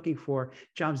Zs are looking for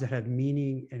jobs that have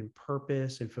meaning and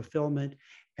purpose and fulfillment,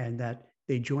 and that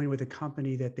they join with a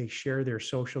company that they share their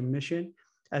social mission,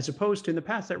 as opposed to in the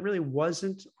past that really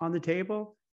wasn't on the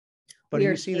table? But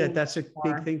you see that that's a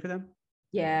big thing for them?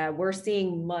 Yeah, we're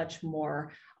seeing much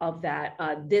more of that.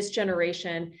 This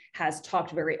generation has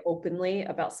talked very openly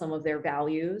about some of their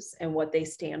values and what they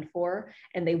stand for,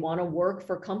 and they want to work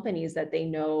for companies that they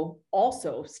know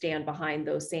also stand behind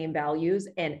those same values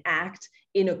and act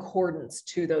in accordance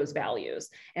to those values,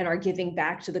 and are giving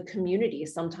back to the community,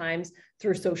 sometimes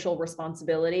through social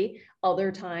responsibility,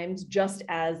 other times just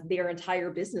as their entire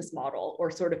business model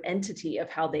or sort of entity of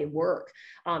how they work.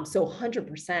 So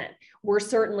 100%. We're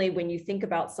certainly, when you think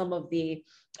about some of the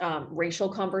racial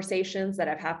conversations that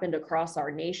have happened across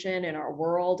our nation and our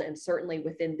world, and certainly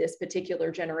within this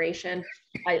particular generation,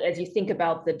 as you think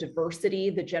about the diversity,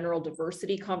 the general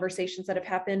diversity conversations that have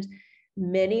happened,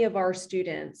 many of our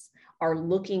students are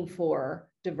looking for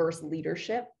diverse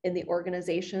leadership in the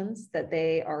organizations that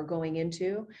they are going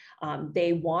into.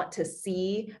 They want to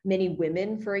see, many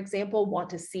women, for example, want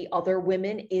to see other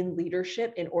women in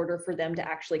leadership in order for them to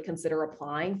actually consider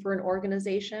applying for an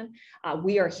organization.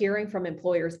 We are hearing from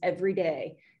employers every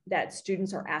day that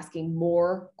students are asking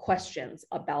more questions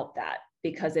about that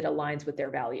because it aligns with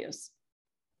their values.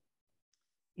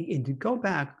 And to go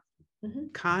back,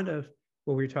 kind of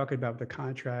what we were talking about, the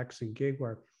contracts and gig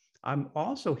work, I'm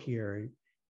also hearing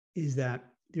is that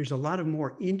there's a lot of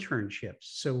more internships.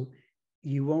 So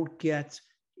you won't get,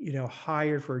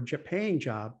 hired for a paying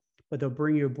job, but they'll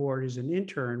bring you aboard as an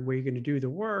intern where you're going to do the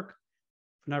work,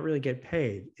 but not really get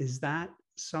paid. Is that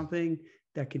something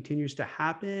that continues to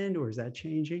happen, or is that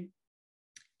changing?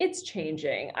 It's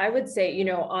changing. I would say,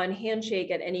 on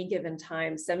Handshake at any given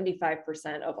time,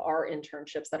 75% of our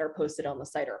internships that are posted on the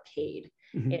site are paid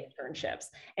internships.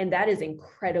 And that is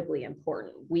incredibly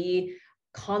important. We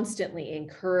constantly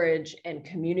encourage and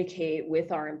communicate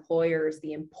with our employers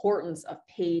the importance of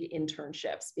paid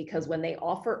internships, because when they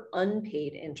offer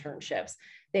unpaid internships,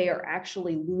 they are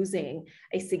actually losing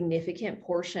a significant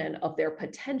portion of their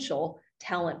potential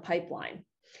talent pipeline.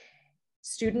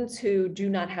 Students who do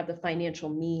not have the financial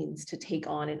means to take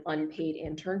on an unpaid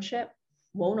internship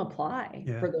won't apply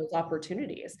Yeah. for those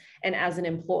opportunities. And as an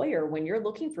employer, when you're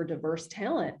looking for diverse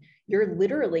talent, you're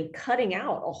literally cutting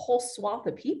out a whole swath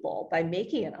of people by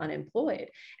making it unemployed.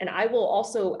 And I will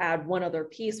also add one other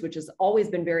piece, which has always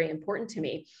been very important to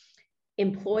me.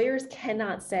 Employers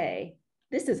cannot say,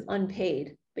 this is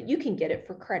unpaid, but you can get it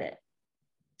for credit.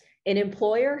 An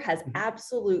employer has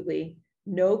absolutely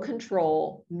no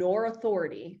control nor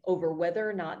authority over whether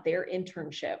or not their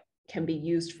internship can be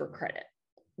used for credit.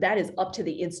 That is up to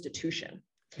the institution.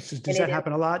 Does that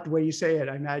happen a lot? The way you say it,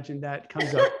 I imagine that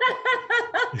comes up.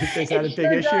 Is that a big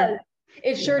issue? Does.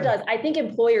 It sure does. I think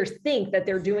employers think that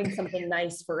they're doing something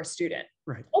nice for a student.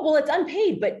 Right. Oh, well, it's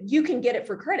unpaid, but you can get it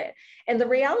for credit. And the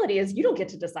reality is you don't get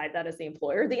to decide that as the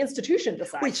employer. The institution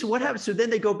decides. Wait, so what happens? So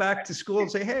then they go back to school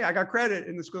and say, hey, I got credit.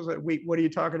 And the school's like, wait, what are you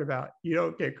talking about? You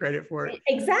don't get credit for it.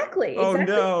 Exactly. Oh,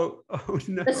 no. Oh,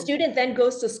 no. The student then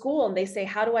goes to school and they say,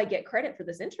 how do I get credit for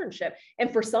this internship?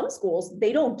 And for some schools,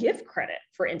 they don't give credit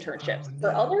for internships. Oh, no.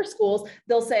 For other schools,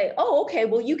 they'll say, oh, okay,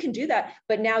 well, you can do that,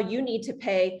 but now you need to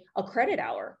pay a credit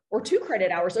hour or 2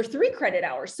 credit hours or 3 credit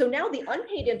hours. So now the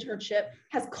unpaid internship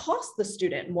has cost the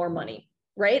student more money,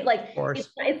 right? Like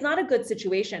it's not a good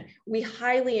situation. We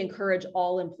highly encourage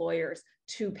all employers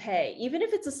to pay, even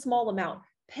if it's a small amount,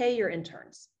 pay your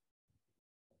interns.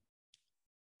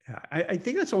 Yeah, I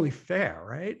think that's only fair,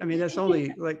 right? I mean, that's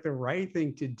only like the right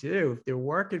thing to do if they're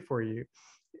working for you,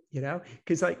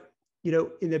 because like,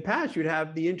 in the past, you'd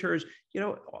have the interns,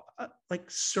 like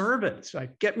servants,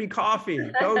 like get me coffee,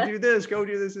 go do this,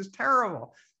 it's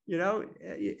terrible,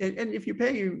 and if you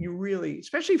pay, you really,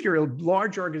 especially if you're a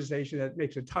large organization that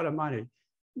makes a ton of money,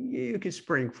 you can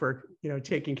spring for,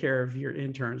 taking care of your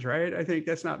interns, right? I think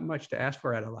that's not much to ask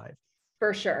for out of life.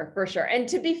 For sure. And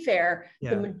to be fair,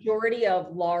 the majority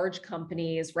of large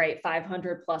companies, right,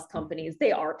 500 plus companies,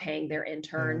 they are paying their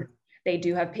interns. They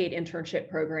do have paid internship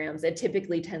programs. It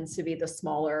typically tends to be the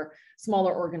smaller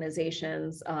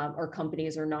organizations or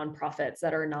companies or nonprofits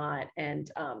that are not.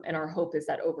 And our hope is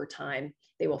that over time,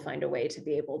 they will find a way to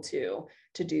be able to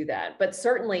do that. But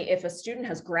certainly if a student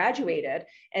has graduated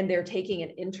and they're taking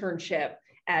an internship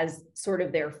as sort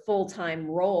of their full-time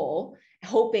role,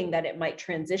 hoping that it might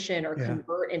transition or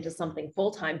convert into something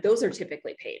full-time, those are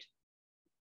typically paid.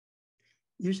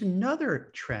 There's another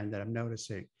trend that I'm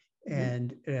noticing.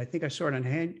 And I think I saw it on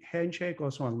Handshake,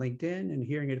 also on LinkedIn, and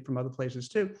hearing it from other places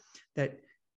too, that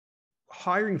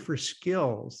hiring for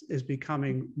skills is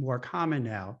becoming more common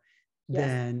now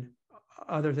than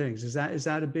other things. Is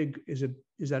that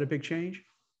a big change?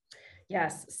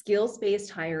 Yes, skills-based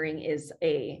hiring is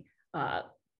a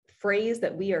phrase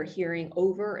that we are hearing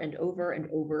over and over and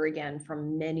over again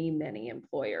from many, many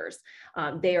employers.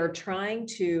 They are trying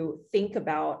to think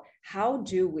about how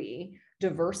do we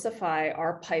diversify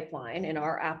our pipeline and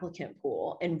our applicant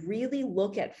pool and really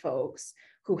look at folks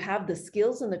who have the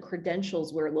skills and the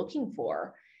credentials we're looking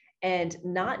for, and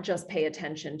not just pay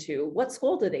attention to what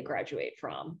school did they graduate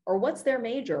from or what's their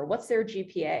major, what's their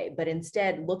GPA, but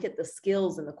instead look at the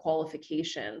skills and the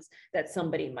qualifications that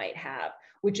somebody might have,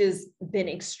 which has been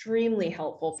extremely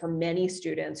helpful for many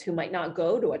students who might not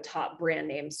go to a top brand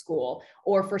name school,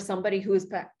 or for somebody who is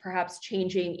perhaps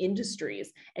changing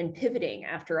industries and pivoting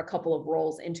after a couple of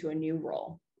roles into a new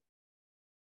role.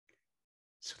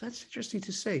 So that's interesting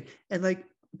to say. And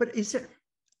but is it,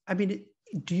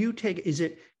 is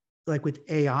it like with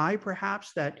AI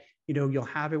perhaps that, you'll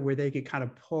have it where they could kind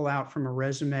of pull out from a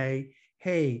resume,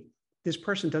 hey, this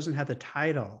person doesn't have the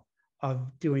title of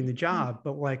doing the job,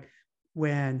 but like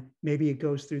when maybe it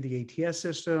goes through the ATS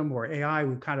system or AI,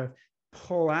 we kind of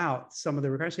pull out some of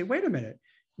the requirements, say, wait a minute,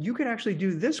 you could actually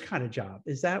do this kind of job.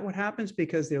 Is that what happens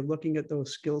because they're looking at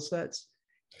those skill sets?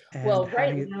 Well,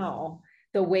 right now,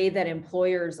 the way that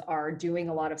employers are doing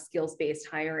a lot of skills-based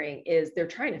hiring is they're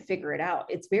trying to figure it out.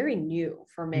 It's very new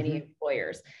for many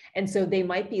employers. And so they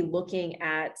might be looking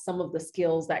at some of the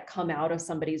skills that come out of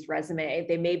somebody's resume.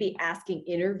 They may be asking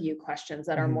interview questions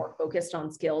that are more focused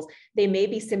on skills. They may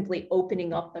be simply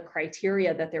opening up the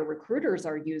criteria that their recruiters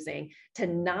are using to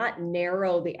not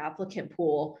narrow the applicant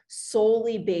pool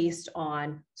solely based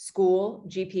on school,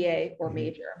 GPA, or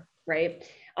major, right?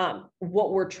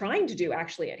 What we're trying to do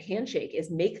actually at Handshake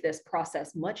is make this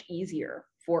process much easier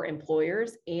for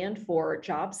employers and for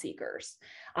job seekers.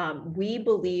 We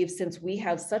believe since we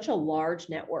have such a large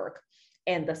network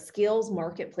and the skills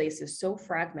marketplace is so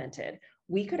fragmented,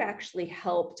 we could actually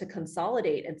help to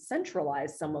consolidate and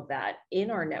centralize some of that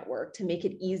in our network to make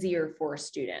it easier for a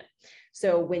student.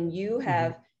 So when you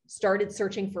have started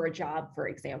searching for a job, for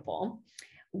example,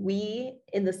 we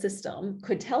in the system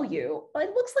could tell you,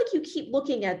 it looks like you keep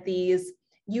looking at these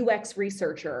UX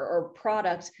researcher or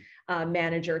product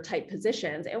manager type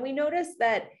positions. And we notice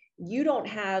that you don't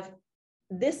have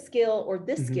this skill or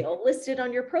this skill listed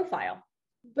on your profile,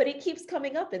 but it keeps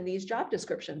coming up in these job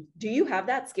descriptions. Do you have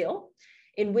that skill?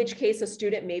 In which case a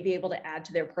student may be able to add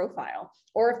to their profile.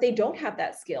 Or if they don't have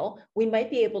that skill, we might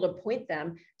be able to point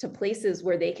them to places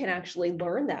where they can actually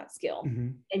learn that skill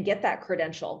and get that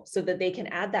credential so that they can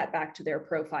add that back to their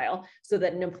profile so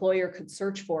that an employer could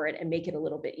search for it and make it a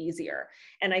little bit easier.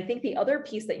 And I think the other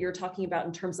piece that you're talking about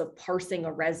in terms of parsing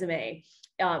a resume,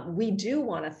 we do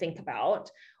want to think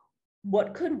about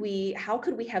how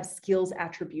could we have skills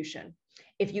attribution?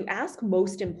 If you ask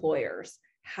most employers,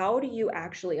 how do you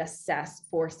actually assess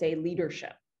for, say,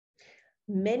 leadership?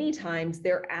 Many times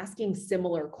they're asking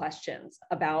similar questions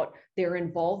about their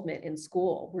involvement in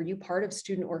school. Were you part of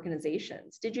student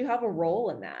organizations? Did you have a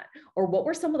role in that? Or what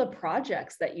were some of the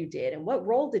projects that you did? And what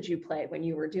role did you play when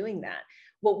you were doing that?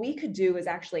 What we could do is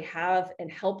actually have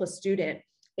and help a student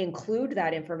include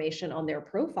that information on their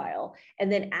profile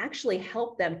and then actually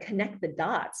help them connect the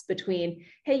dots between,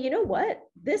 hey, you know what?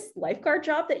 This lifeguard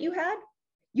job that you had,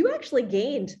 you actually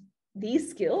gained these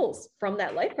skills from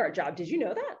that lifeguard job. Did you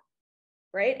know that?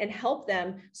 Right? And help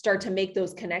them start to make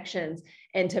those connections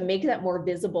and to make that more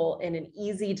visible in an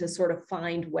easy to sort of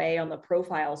find way on the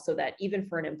profile so that even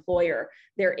for an employer,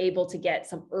 they're able to get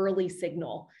some early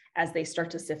signal as they start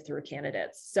to sift through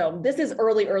candidates. So this is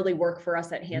early work for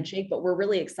us at Handshake, but we're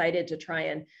really excited to try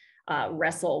and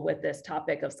wrestle with this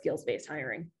topic of skills-based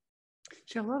hiring.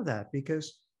 See, I love that,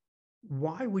 because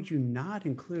why would you not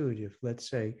include, if let's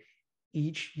say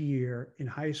each year in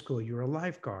high school you're a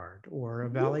lifeguard or a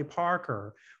valet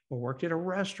parker or worked at a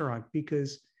restaurant,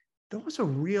 because those are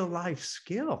real life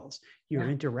skills. You're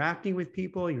interacting with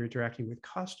people, you're interacting with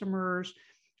customers,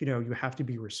 you know, you have to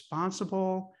be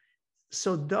responsible.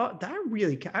 So that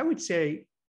really, I would say,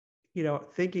 you know,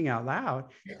 thinking out loud,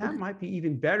 that might be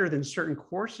even better than certain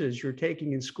courses you're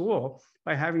taking in school,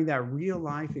 by having that real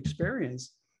life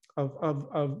experience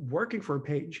of working for a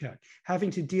paycheck, having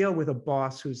to deal with a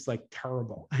boss who's like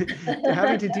terrible,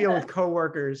 having to deal with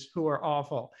coworkers who are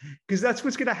awful, because that's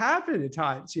what's going to happen at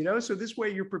times, you know? So this way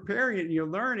you're preparing it and you're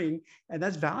learning, and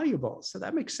that's valuable. So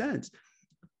that makes sense.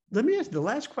 Let me ask, the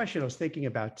last question I was thinking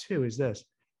about too is this.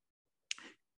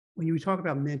 When you talk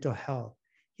about mental health,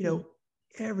 you know,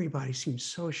 everybody seems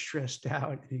so stressed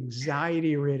out and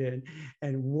anxiety ridden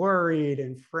and worried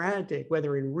and frantic,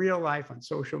 whether in real life, on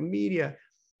social media.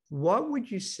 What would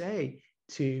you say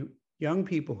to young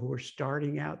people who are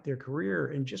starting out their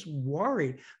career and just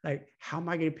worried, like, how am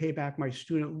I going to pay back my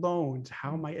student loans?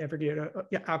 How am I ever going to,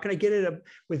 how can I get it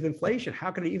with inflation?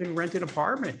 How can I even rent an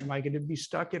apartment? Am I going to be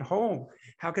stuck at home?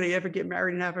 How can I ever get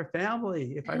married and have a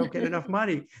family if I don't get enough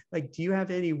money? Like, do you have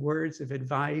any words of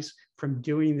advice from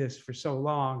doing this for so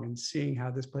long and seeing how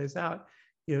this plays out,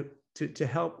 you know, to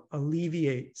help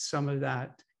alleviate some of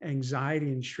that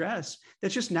anxiety and stress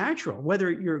that's just natural,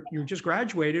 whether you're just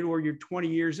graduated or you're 20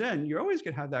 years in, you're always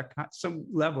going to have that some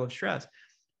level of stress.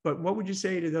 But what would you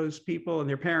say to those people and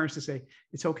their parents to say,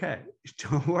 it's okay,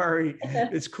 don't worry,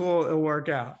 it's cool, it'll work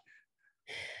out?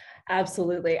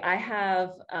 Absolutely. I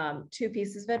have two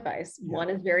pieces of advice. One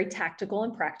is very tactical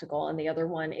and practical, and the other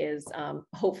one is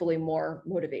hopefully more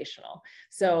motivational.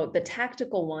 So the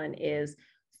tactical one is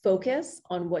focus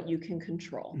on what you can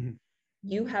control.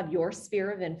 You have your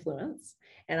sphere of influence,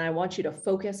 and I want you to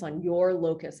focus on your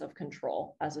locus of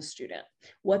control as a student.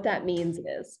 What that means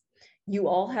is you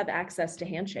all have access to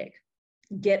Handshake.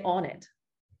 Get on it.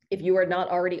 If you are not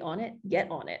already on it,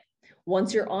 get on it.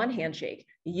 Once you're on Handshake,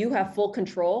 you have full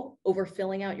control over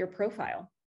filling out your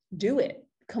profile. Do it.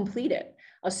 Complete it.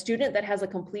 A student that has a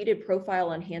completed profile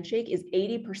on Handshake is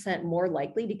 80% more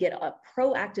likely to get a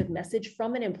proactive message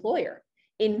from an employer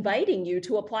inviting you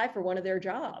to apply for one of their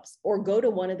jobs or go to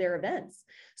one of their events.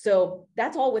 So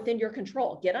that's all within your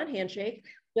control. Get on Handshake,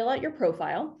 fill out your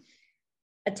profile,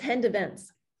 attend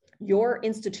events. Your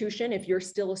institution, if you're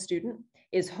still a student,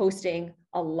 is hosting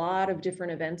a lot of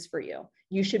different events for you.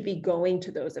 You should be going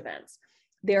to those events.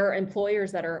 There are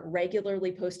employers that are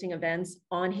regularly posting events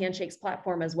on Handshake's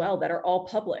platform as well that are all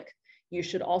public. You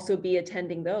should also be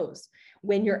attending those.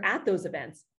 When you're at those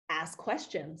events, ask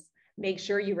questions. Make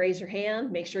sure you raise your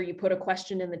hand, make sure you put a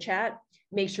question in the chat,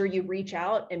 make sure you reach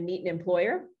out and meet an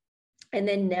employer, and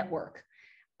then network.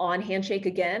 On Handshake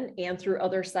again, and through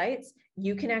other sites,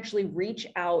 you can actually reach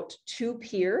out to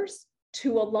peers,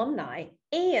 to alumni,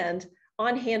 and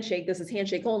on Handshake, this is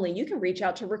Handshake only, you can reach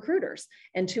out to recruiters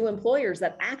and to employers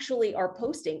that actually are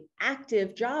posting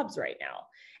active jobs right now.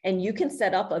 And you can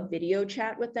set up a video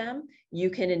chat with them. You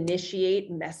can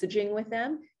initiate messaging with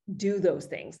them. do those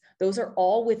things. Those are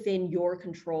all within your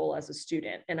control as a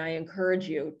student. And I encourage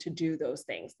you to do those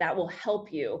things. That will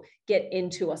help you get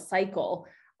into a cycle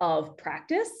of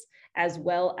practice, as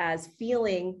well as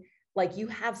feeling like you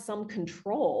have some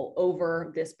control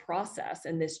over this process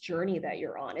and this journey that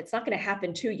you're on. It's not going to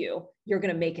happen to you. You're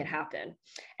going to make it happen.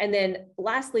 And then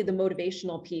lastly, the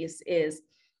motivational piece is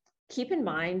keep in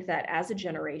mind that as a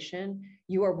generation,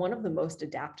 you are one of the most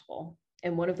adaptable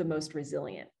and one of the most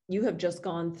resilient. You have just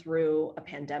gone through a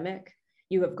pandemic.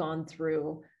 You have gone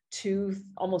through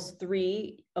almost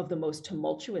 3 of the most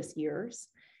tumultuous years.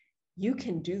 You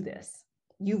can do this.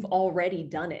 You've already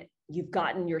done it. You've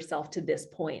gotten yourself to this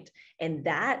point. And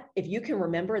that, if you can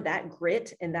remember that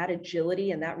grit and that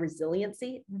agility and that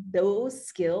resiliency, those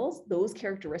skills, those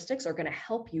characteristics are going to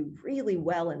help you really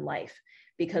well in life,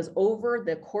 because over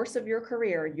the course of your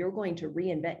career, you're going to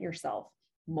reinvent yourself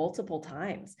multiple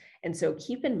times. And so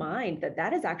keep in mind that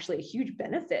that is actually a huge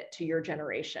benefit to your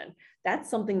generation. That's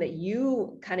something that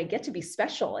you kind of get to be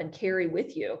special and carry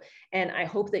with you. And I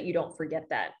hope that you don't forget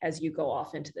that as you go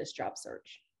off into this job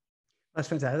search. That's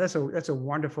fantastic. That's a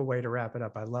wonderful way to wrap it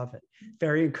up. I love it.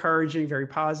 Very encouraging, very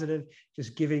positive,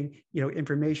 just giving,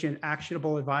 information,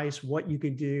 actionable advice, what you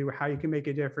can do, how you can make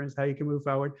a difference, how you can move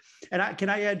forward. And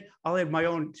I'll add my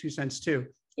own 2 cents too.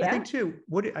 Yeah. I think too,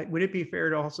 would it be fair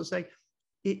to also say,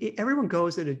 everyone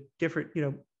goes at a different,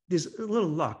 there's a little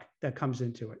luck that comes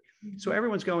into it. Mm-hmm. So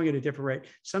everyone's going at a different rate.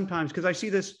 Sometimes, because I see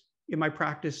this in my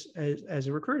practice as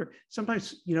a recruiter,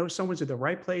 sometimes, someone's at the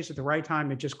right place at the right time,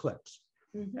 it just clicks.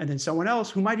 Mm-hmm. And then someone else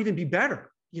who might even be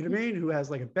better, you know what I mean? Who has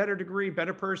like a better degree,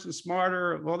 better person,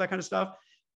 smarter, all that kind of stuff.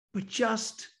 But it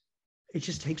just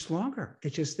takes longer. They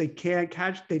didn't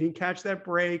catch that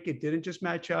break. It didn't just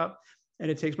match up. And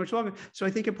it takes much longer. So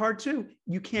I think in part 2,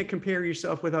 you can't compare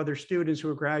yourself with other students who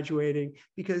are graduating,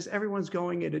 because everyone's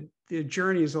going at the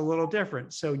journey is a little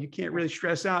different. So you can't really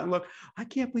stress out and look, I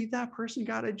can't believe that person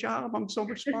got a job. I'm so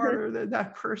much smarter than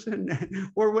that person.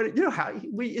 Or what,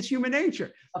 it's human nature.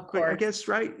 Of course. But I guess,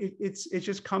 right, it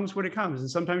just comes when it comes.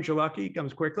 And sometimes you're lucky, it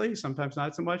comes quickly, sometimes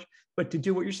not so much. But to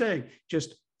do what you're saying,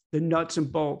 just the nuts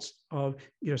and bolts of,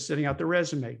 setting out the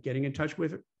resume, getting in touch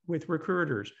with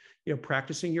recruiters,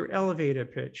 practicing your elevator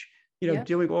pitch,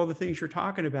 doing all the things you're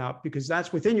talking about, because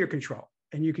that's within your control,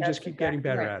 and you can just keep getting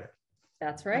better at it.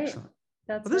 That's right. Excellent.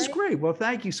 This is great. Well,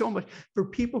 thank you so much. For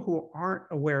people who aren't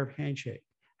aware of Handshake,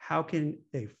 how can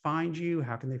they find you?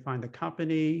 How can they find the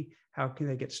company? How can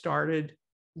they get started?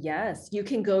 Yes, you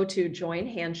can go to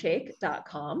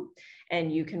joinhandshake.com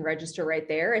and you can register right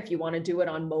there. If you want to do it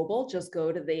on mobile, just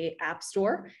go to the App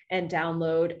Store and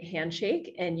download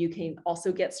Handshake, and you can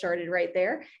also get started right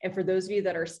there. And for those of you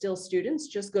that are still students,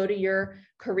 just go to your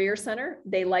career center.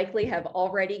 They likely have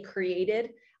already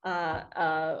created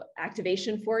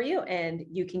activation for you, and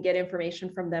you can get information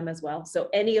from them as well. So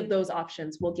any of those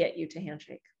options will get you to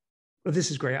Handshake. Well,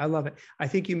 this is great. I love it. I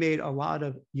think you made a lot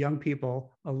of young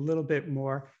people a little bit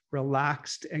more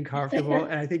relaxed and comfortable.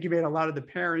 And I think you made a lot of the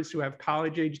parents who have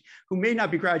college age, who may not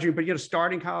be graduating, but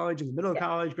starting college, in the middle of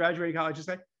college, graduating college, just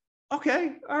like,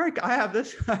 okay, all right, I have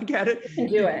this. I get it. You can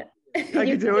do it. I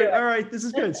can do it. All right, this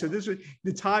is good. So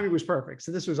the timing was perfect.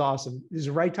 So this was awesome. This is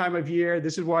the right time of year.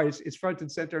 This is why it's front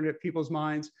and center in people's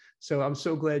minds. So I'm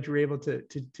so glad you're able to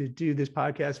do this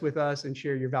podcast with us and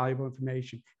share your valuable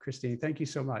information. Christine, thank you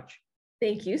so much.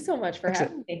 Thank you so much for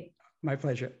having me. My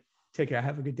pleasure. Take care.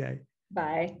 Have a good day.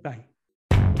 Bye. Bye.